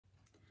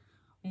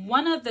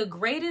One of the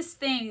greatest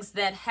things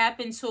that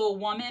happen to a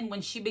woman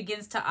when she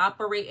begins to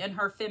operate in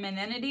her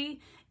femininity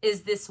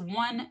is this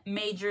one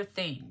major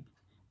thing.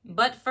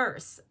 But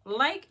first,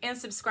 like and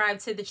subscribe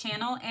to the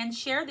channel and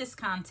share this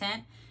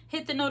content.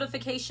 Hit the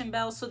notification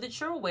bell so that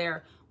you're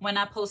aware when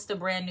I post a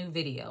brand new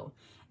video.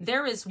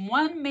 There is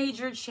one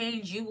major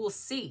change you will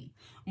see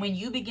when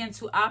you begin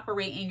to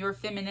operate in your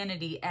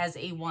femininity as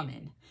a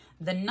woman.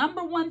 The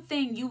number one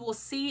thing you will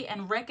see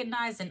and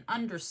recognize and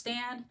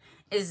understand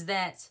is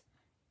that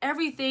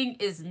everything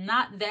is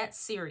not that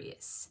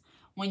serious.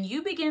 When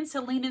you begin to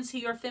lean into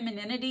your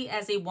femininity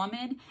as a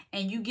woman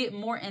and you get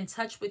more in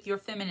touch with your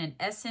feminine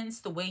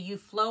essence, the way you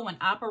flow and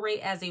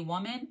operate as a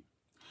woman,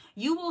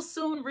 you will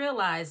soon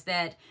realize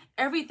that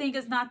everything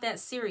is not that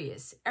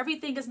serious.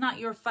 Everything is not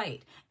your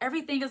fight.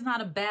 Everything is not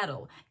a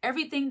battle.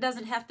 Everything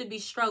doesn't have to be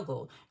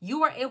struggle.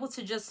 You are able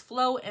to just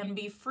flow and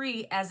be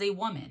free as a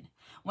woman.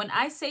 When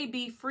I say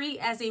be free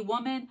as a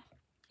woman,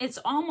 it's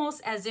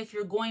almost as if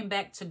you're going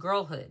back to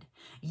girlhood.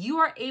 You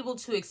are able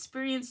to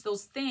experience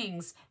those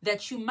things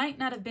that you might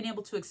not have been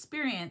able to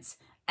experience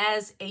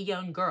as a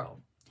young girl.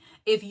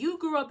 If you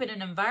grew up in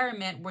an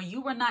environment where you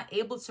were not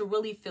able to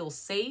really feel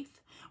safe,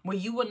 where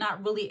you were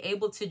not really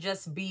able to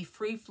just be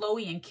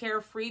free-flowing and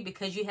carefree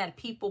because you had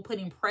people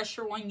putting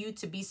pressure on you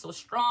to be so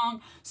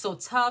strong, so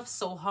tough,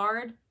 so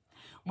hard,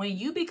 when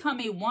you become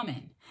a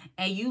woman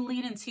and you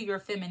lean into your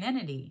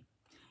femininity,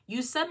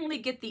 you suddenly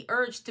get the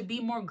urge to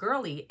be more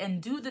girly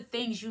and do the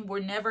things you were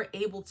never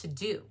able to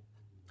do.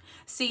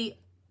 See,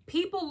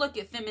 people look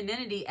at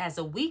femininity as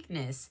a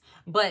weakness,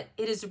 but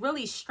it is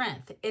really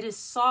strength. It is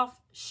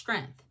soft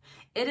strength.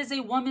 It is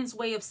a woman's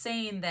way of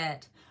saying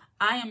that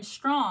I am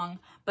strong,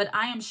 but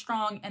I am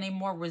strong in a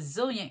more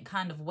resilient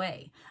kind of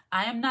way.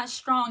 I am not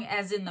strong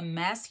as in the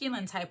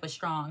masculine type of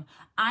strong.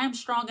 I am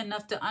strong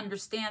enough to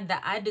understand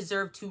that I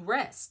deserve to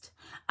rest.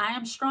 I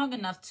am strong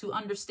enough to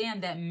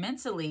understand that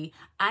mentally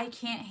I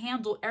can't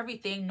handle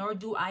everything, nor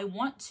do I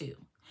want to.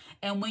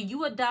 And when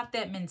you adopt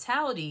that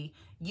mentality,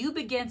 you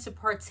begin to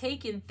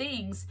partake in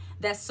things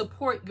that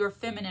support your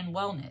feminine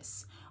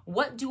wellness.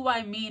 What do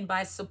I mean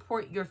by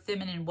support your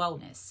feminine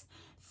wellness?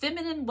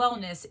 Feminine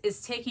wellness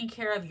is taking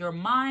care of your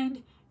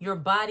mind, your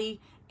body,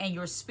 and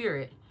your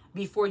spirit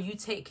before you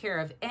take care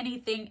of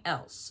anything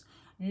else.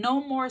 No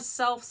more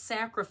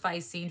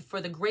self-sacrificing for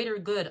the greater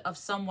good of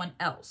someone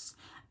else,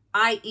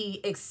 i.e.,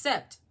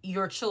 except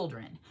your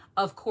children.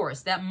 Of course,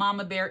 that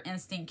mama bear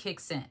instinct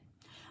kicks in.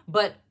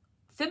 But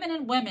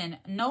feminine women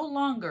no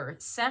longer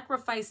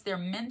sacrifice their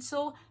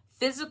mental,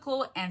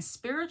 physical, and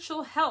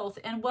spiritual health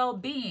and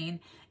well-being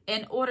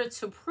in order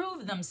to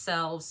prove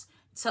themselves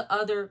to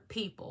other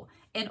people,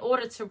 in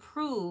order to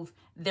prove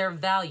their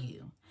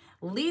value.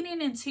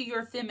 Leaning into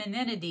your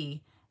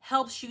femininity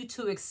helps you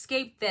to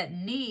escape that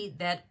need,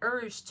 that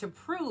urge to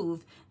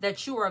prove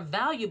that you are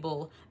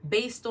valuable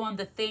based on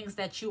the things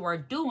that you are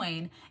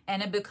doing,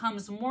 and it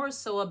becomes more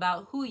so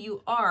about who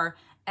you are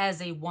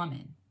as a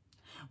woman.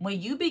 When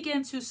you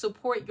begin to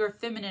support your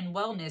feminine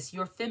wellness,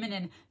 your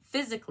feminine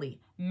physically,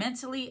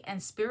 mentally,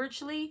 and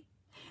spiritually,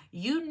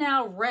 you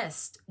now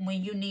rest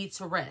when you need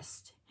to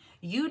rest.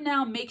 You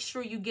now make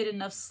sure you get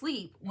enough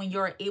sleep when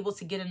you're able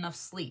to get enough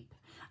sleep.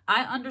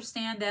 I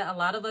understand that a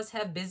lot of us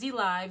have busy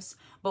lives,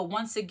 but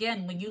once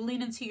again, when you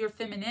lean into your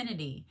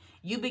femininity,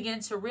 you begin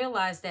to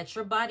realize that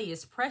your body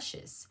is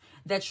precious,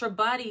 that your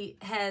body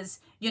has,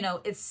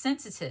 it's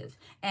sensitive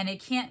and it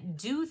can't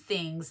do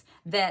things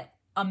that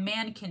a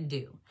man can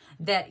do,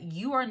 that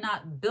you are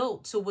not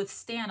built to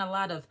withstand a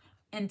lot of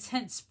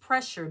intense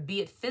pressure, be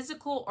it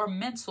physical or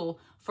mental,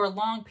 for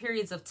long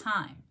periods of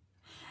time.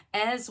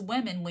 As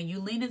women, when you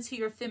lean into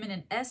your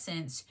feminine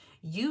essence,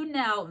 you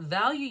now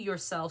value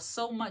yourself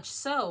so much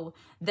so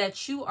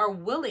that you are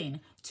willing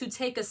to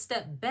take a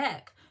step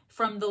back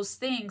from those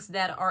things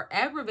that are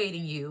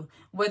aggravating you,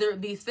 whether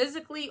it be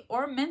physically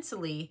or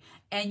mentally,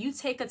 and you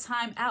take a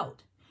time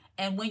out.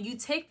 And when you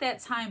take that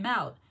time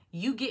out,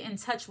 you get in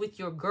touch with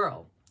your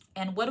girl.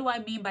 And what do I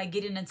mean by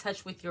getting in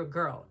touch with your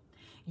girl?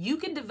 You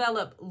can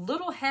develop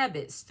little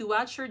habits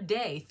throughout your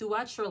day,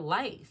 throughout your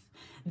life,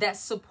 that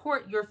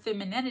support your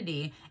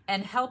femininity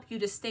and help you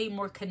to stay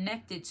more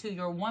connected to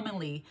your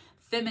womanly,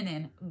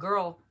 feminine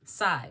girl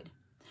side.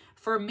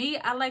 For me,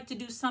 I like to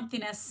do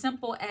something as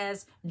simple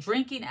as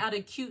drinking out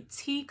of cute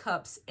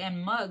teacups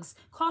and mugs,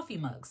 coffee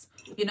mugs.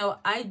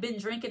 I've been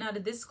drinking out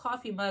of this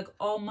coffee mug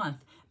all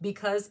month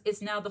because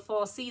it's now the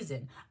fall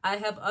season. I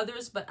have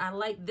others, but I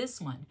like this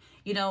one.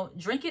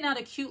 Drinking out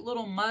of cute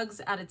little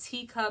mugs, out of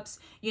teacups,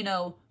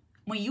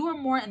 when you are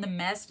more in the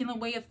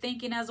masculine way of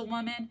thinking as a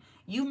woman,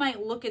 you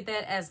might look at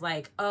that as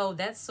like, oh,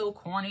 that's so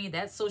corny,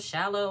 that's so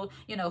shallow.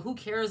 Who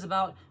cares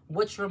about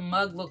what your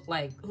mug look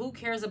like? Who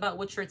cares about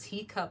what your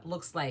teacup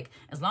looks like?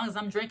 As long as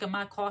I'm drinking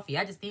my coffee,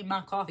 I just need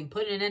my coffee,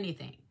 put it in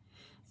anything.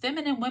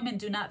 Feminine women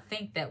do not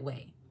think that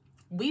way.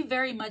 We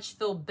very much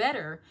feel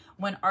better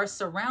when our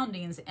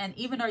surroundings and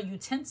even our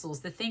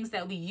utensils, the things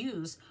that we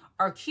use,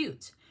 are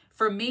cute.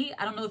 For me,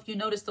 I don't know if you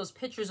noticed those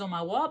pictures on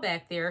my wall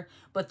back there,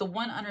 but the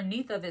one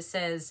underneath of it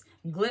says,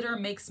 "Glitter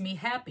makes me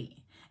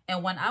happy."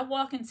 And when I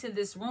walk into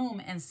this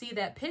room and see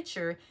that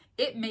picture,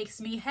 it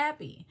makes me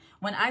happy.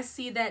 When I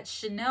see that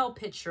Chanel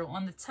picture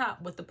on the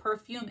top with the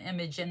perfume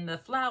image and the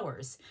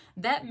flowers,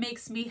 that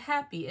makes me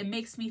happy. It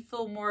makes me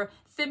feel more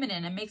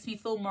feminine. It makes me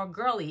feel more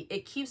girly.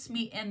 It keeps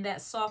me in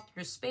that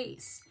softer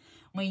space.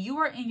 When you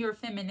are in your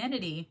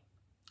femininity,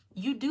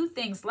 you do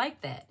things like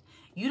that.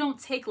 You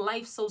don't take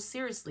life so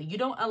seriously. You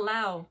don't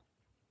allow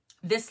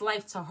this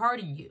life to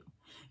harden you.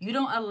 You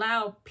don't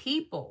allow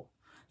people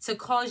to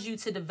cause you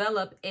to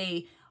develop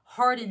a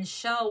hardened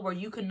shell where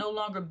you can no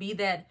longer be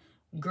that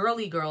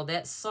girly girl,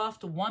 that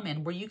soft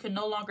woman, where you can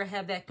no longer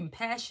have that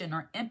compassion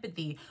or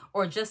empathy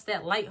or just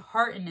that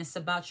lightheartedness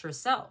about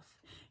yourself.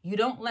 You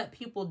don't let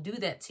people do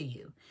that to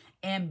you.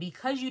 And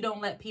because you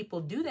don't let people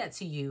do that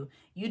to you,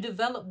 you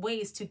develop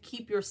ways to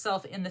keep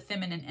yourself in the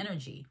feminine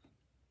energy.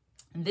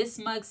 This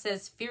mug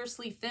says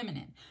fiercely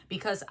feminine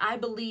because I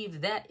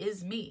believe that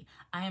is me.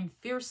 I am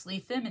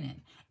fiercely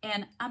feminine,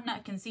 and I'm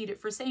not conceited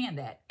for saying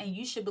that. And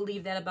you should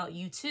believe that about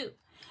you too.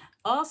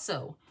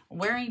 Also,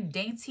 wearing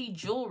dainty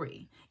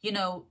jewelry. You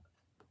know,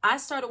 I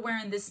started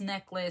wearing this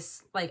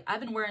necklace, like I've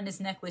been wearing this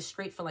necklace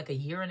straight for like a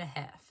year and a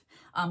half.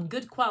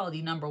 Good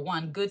quality, number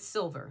one. Good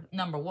silver,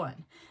 number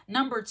one.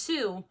 Number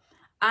two,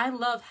 I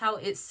love how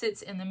it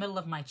sits in the middle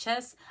of my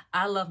chest.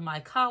 I love my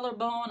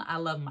collarbone. I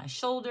love my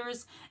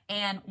shoulders.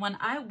 And when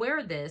I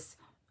wear this,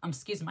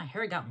 excuse me, my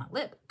hair got my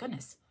lip.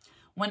 Goodness.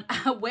 When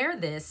I wear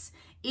this,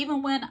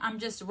 even when I'm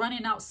just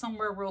running out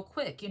somewhere real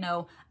quick, you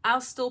know, I'll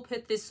still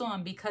put this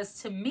on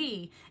because to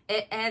me,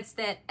 it adds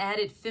that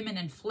added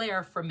feminine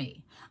flair for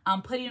me.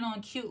 I'm putting on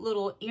cute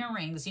little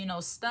earrings, you know,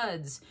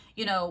 studs,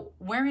 you know,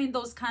 wearing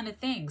those kind of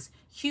things,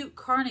 cute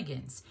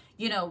cardigans,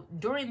 you know,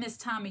 during this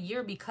time of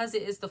year, because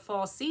it is the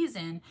fall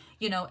season,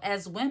 you know,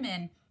 as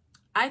women,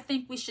 I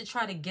think we should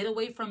try to get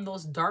away from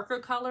those darker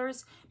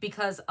colors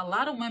because a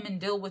lot of women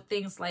deal with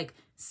things like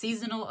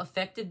seasonal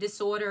affective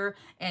disorder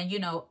and, you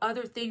know,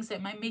 other things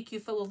that might make you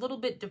feel a little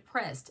bit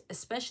depressed,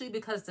 especially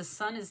because the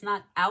sun is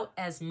not out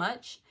as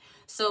much.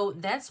 So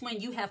that's when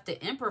you have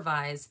to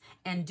improvise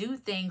and do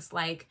things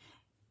like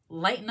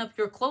lighten up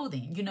your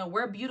clothing, you know,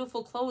 wear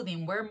beautiful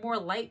clothing, wear more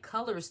light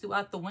colors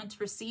throughout the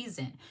winter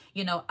season.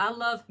 You know, I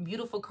love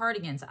beautiful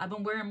cardigans. I've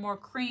been wearing more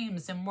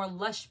creams and more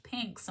lush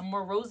pinks and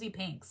more rosy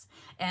pinks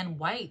and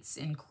whites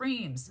and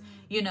creams.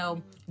 You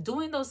know,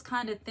 doing those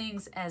kind of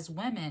things as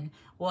women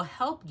will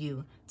help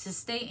you to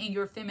stay in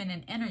your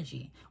feminine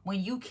energy.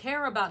 When you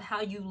care about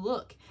how you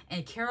look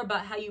and care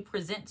about how you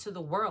present to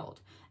the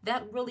world,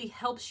 that really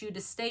helps you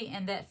to stay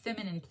in that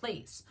feminine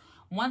place.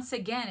 Once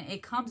again,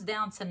 it comes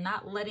down to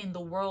not letting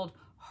the world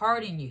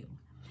harden you.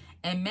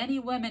 And many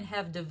women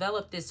have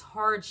developed this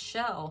hard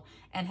shell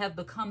and have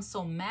become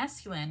so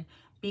masculine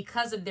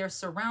because of their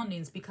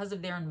surroundings, because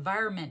of their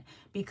environment,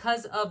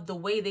 because of the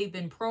way they've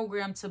been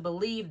programmed to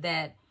believe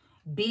that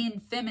being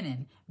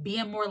feminine,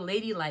 being more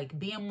ladylike,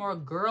 being more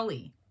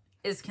girly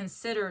is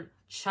considered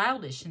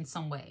childish in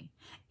some way.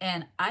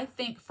 And I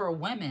think for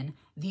women,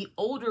 the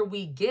older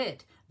we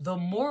get, the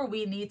more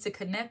we need to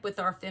connect with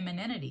our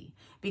femininity.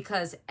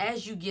 Because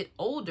as you get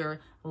older,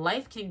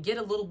 life can get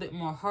a little bit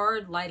more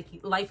hard.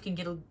 Life can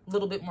get a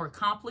little bit more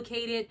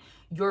complicated.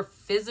 Your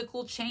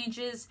physical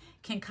changes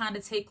can kind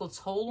of take a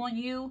toll on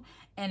you.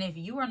 And if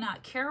you are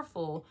not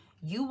careful,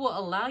 you will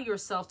allow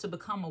yourself to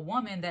become a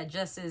woman that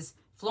just is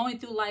flowing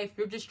through life.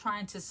 You're just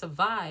trying to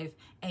survive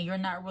and you're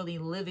not really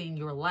living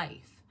your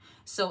life.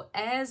 So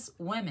as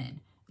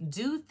women,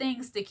 do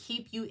things to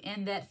keep you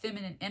in that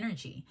feminine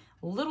energy.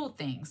 Little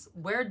things,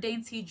 wear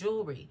dainty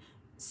jewelry,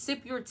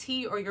 sip your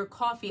tea or your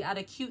coffee out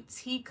of cute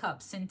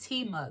teacups and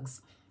tea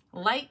mugs,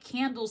 light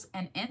candles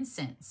and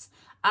incense.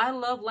 I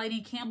love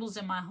lighting candles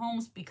in my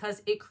homes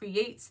because it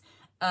creates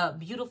a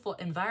beautiful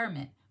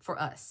environment for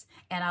us.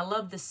 And I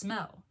love the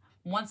smell.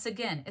 Once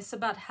again, it's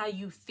about how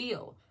you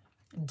feel.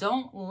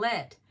 Don't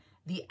let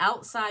the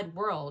outside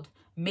world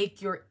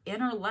make your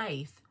inner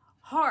life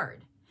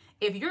hard.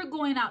 If you're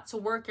going out to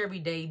work every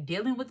day,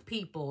 dealing with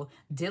people,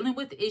 dealing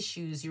with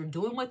issues, you're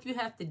doing what you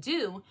have to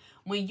do,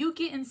 when you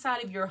get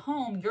inside of your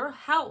home, your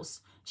house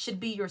should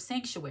be your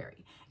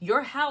sanctuary.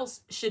 Your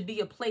house should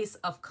be a place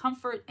of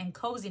comfort and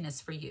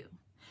coziness for you.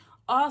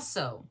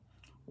 Also,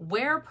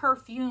 wear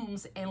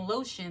perfumes and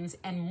lotions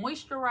and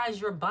moisturize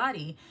your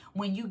body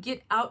when you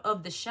get out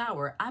of the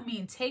shower. I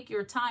mean, take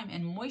your time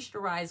and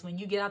moisturize when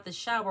you get out the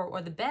shower or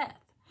the bath.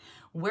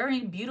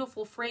 Wearing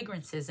beautiful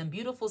fragrances and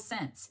beautiful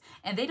scents.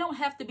 And they don't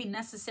have to be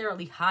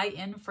necessarily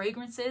high-end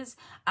fragrances.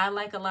 I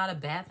like a lot of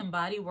Bath and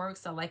Body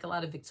Works. I like a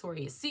lot of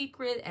Victoria's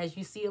Secret, as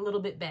you see a little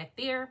bit back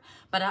there.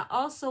 But I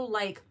also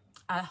like,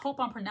 I hope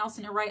I'm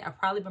pronouncing it right. I've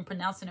probably been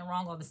pronouncing it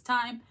wrong all this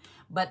time.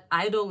 But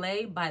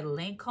Idole by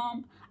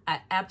Lancome. I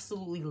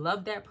absolutely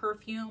love that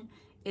perfume.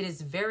 It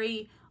is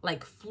very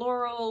like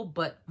floral,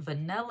 but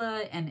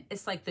vanilla. And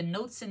it's like the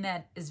notes in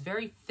that is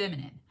very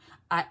feminine.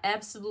 I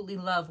absolutely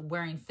love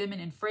wearing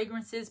feminine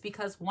fragrances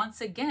because once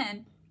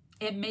again,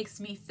 it makes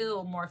me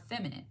feel more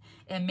feminine.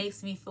 It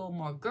makes me feel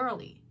more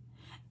girly.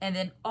 And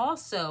then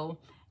also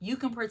you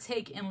can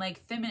partake in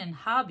like feminine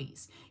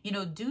hobbies, you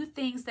know, do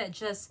things that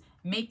just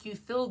make you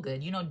feel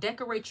good. You know,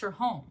 decorate your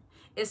home.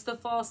 It's the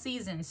fall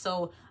season,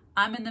 so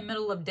I'm in the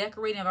middle of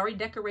decorating. I've already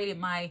decorated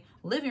my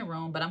living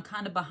room, but I'm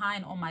kind of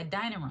behind on my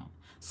dining room.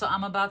 So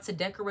I'm about to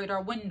decorate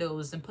our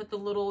windows and put the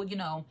little, you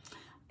know,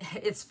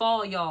 it's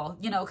fall, y'all,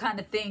 you know, kind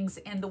of things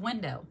in the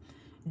window.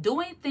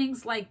 Doing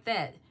things like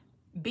that.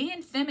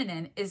 Being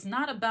feminine is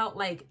not about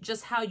like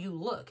just how you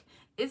look.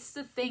 It's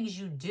the things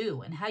you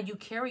do and how you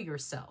carry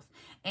yourself.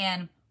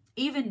 And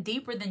even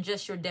deeper than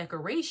just your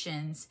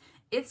decorations,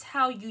 it's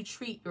how you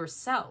treat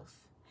yourself.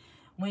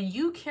 When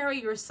you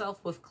carry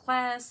yourself with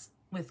class,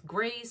 with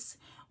grace,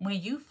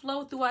 when you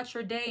flow throughout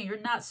your day and you're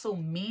not so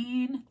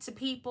mean to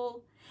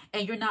people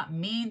and you're not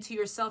mean to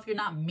yourself, you're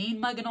not mean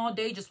mugging all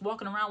day, just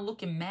walking around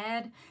looking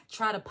mad,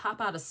 try to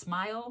pop out a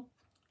smile.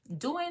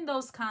 Doing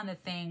those kind of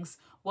things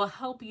will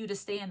help you to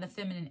stay in the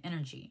feminine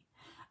energy.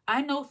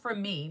 I know for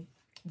me,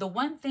 the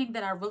one thing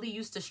that I really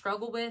used to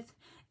struggle with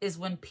is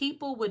when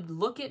people would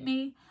look at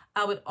me,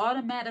 I would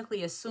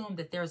automatically assume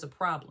that there's a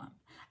problem.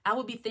 I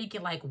would be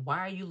thinking like, why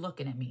are you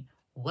looking at me?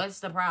 What's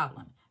the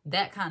problem?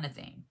 That kind of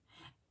thing.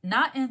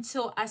 Not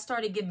until I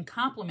started getting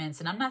compliments,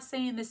 and I'm not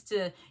saying this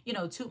to, you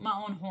know, toot my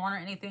own horn or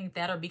anything like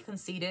that or be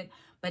conceited,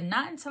 but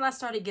not until I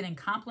started getting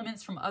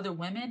compliments from other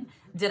women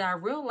did I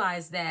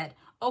realize that,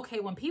 okay,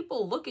 when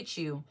people look at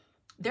you,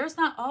 there's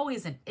not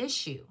always an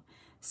issue.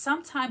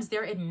 Sometimes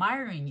they're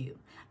admiring you.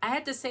 I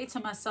had to say to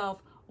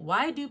myself,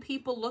 why do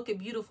people look at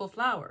beautiful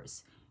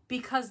flowers?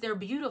 Because they're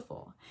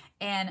beautiful.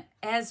 And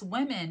as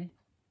women,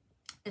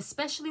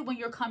 especially when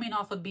you're coming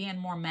off of being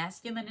more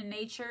masculine in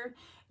nature,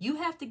 you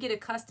have to get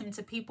accustomed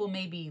to people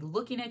maybe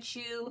looking at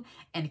you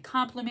and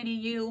complimenting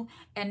you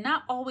and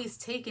not always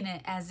taking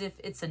it as if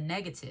it's a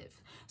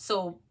negative.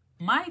 So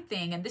my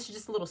thing, and this is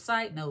just a little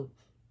side note,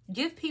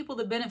 give people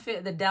the benefit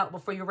of the doubt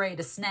before you're ready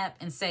to snap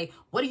and say,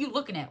 what are you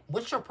looking at?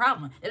 What's your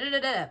problem?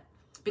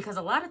 Because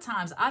a lot of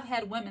times I've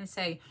had women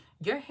say,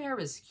 your hair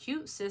is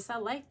cute, sis. I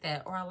like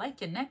that. Or I like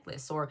your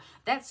necklace. Or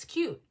that's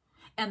cute.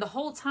 And the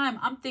whole time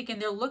I'm thinking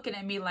they're looking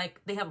at me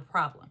like they have a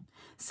problem.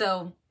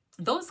 So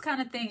those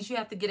kind of things you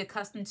have to get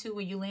accustomed to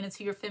when you lean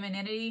into your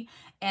femininity.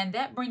 And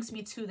that brings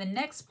me to the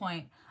next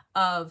point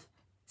of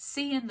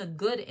seeing the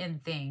good in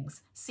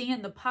things,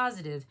 seeing the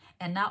positive,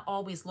 and not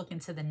always looking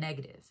to the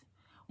negative.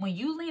 When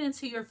you lean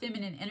into your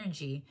feminine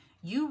energy,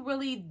 you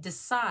really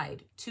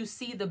decide to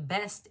see the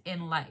best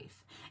in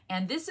life.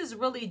 And this is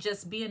really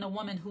just being a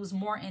woman who's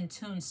more in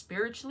tune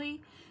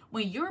spiritually.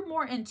 When you're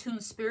more in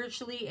tune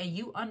spiritually and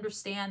you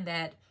understand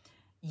that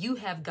you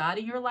have God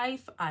in your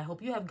life, I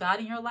hope you have God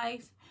in your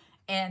life,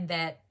 and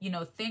that, you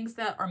know, things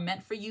that are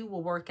meant for you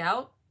will work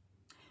out,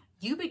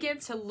 you begin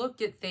to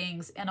look at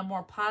things in a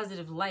more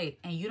positive light,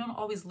 and you don't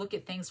always look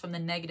at things from the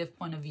negative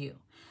point of view.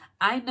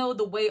 I know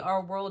the way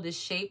our world is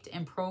shaped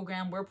and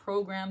programmed, we're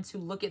programmed to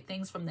look at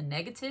things from the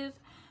negative,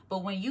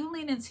 but when you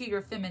lean into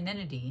your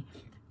femininity,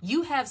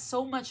 you have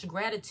so much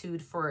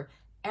gratitude for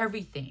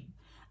everything.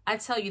 I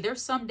tell you,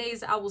 there's some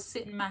days I will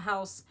sit in my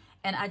house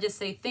and I just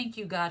say, thank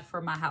you, God,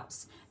 for my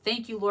house.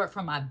 Thank you, Lord,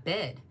 for my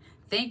bed.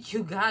 Thank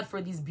you, God,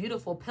 for these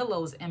beautiful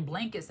pillows and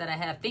blankets that I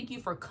have. Thank you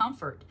for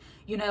comfort.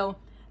 You know,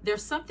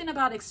 there's something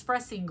about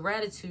expressing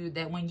gratitude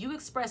that when you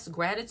express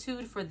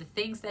gratitude for the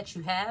things that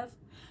you have,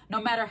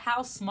 no matter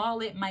how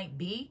small it might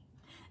be,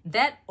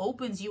 that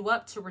opens you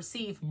up to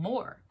receive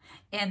more.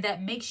 And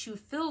that makes you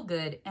feel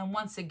good. And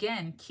once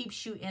again,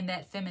 keeps you in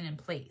that feminine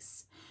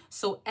place.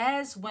 So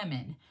as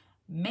women,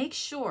 make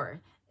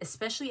sure,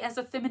 especially as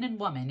a feminine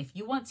woman, if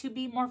you want to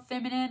be more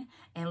feminine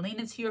and lean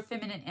into your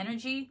feminine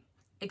energy,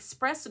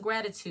 express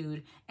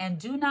gratitude and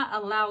do not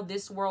allow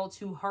this world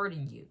to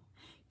harden you.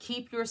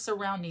 Keep your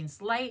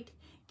surroundings light,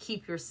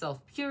 keep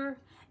yourself pure,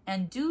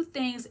 and do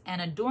things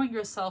and adorn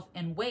yourself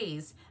in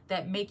ways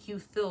that make you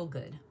feel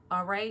good,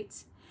 all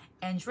right?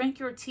 And drink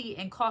your tea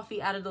and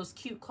coffee out of those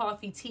cute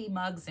coffee tea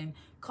mugs and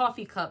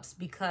coffee cups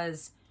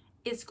because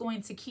it's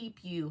going to keep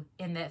you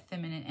in that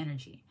feminine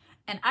energy.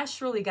 And I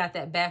surely got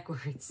that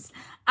backwards.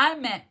 I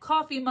meant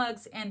coffee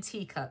mugs and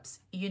teacups.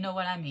 You know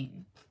what I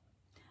mean.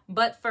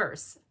 But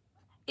first,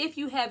 if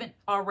you haven't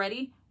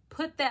already,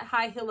 put that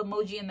high heel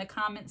emoji in the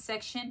comment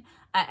section.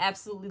 I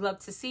absolutely love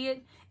to see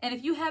it. And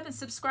if you haven't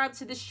subscribed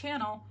to this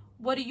channel,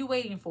 what are you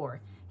waiting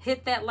for?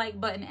 Hit that like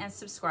button and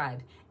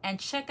subscribe. And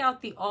check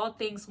out the All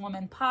Things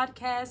Woman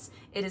podcast.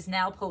 It is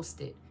now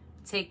posted.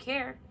 Take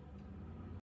care.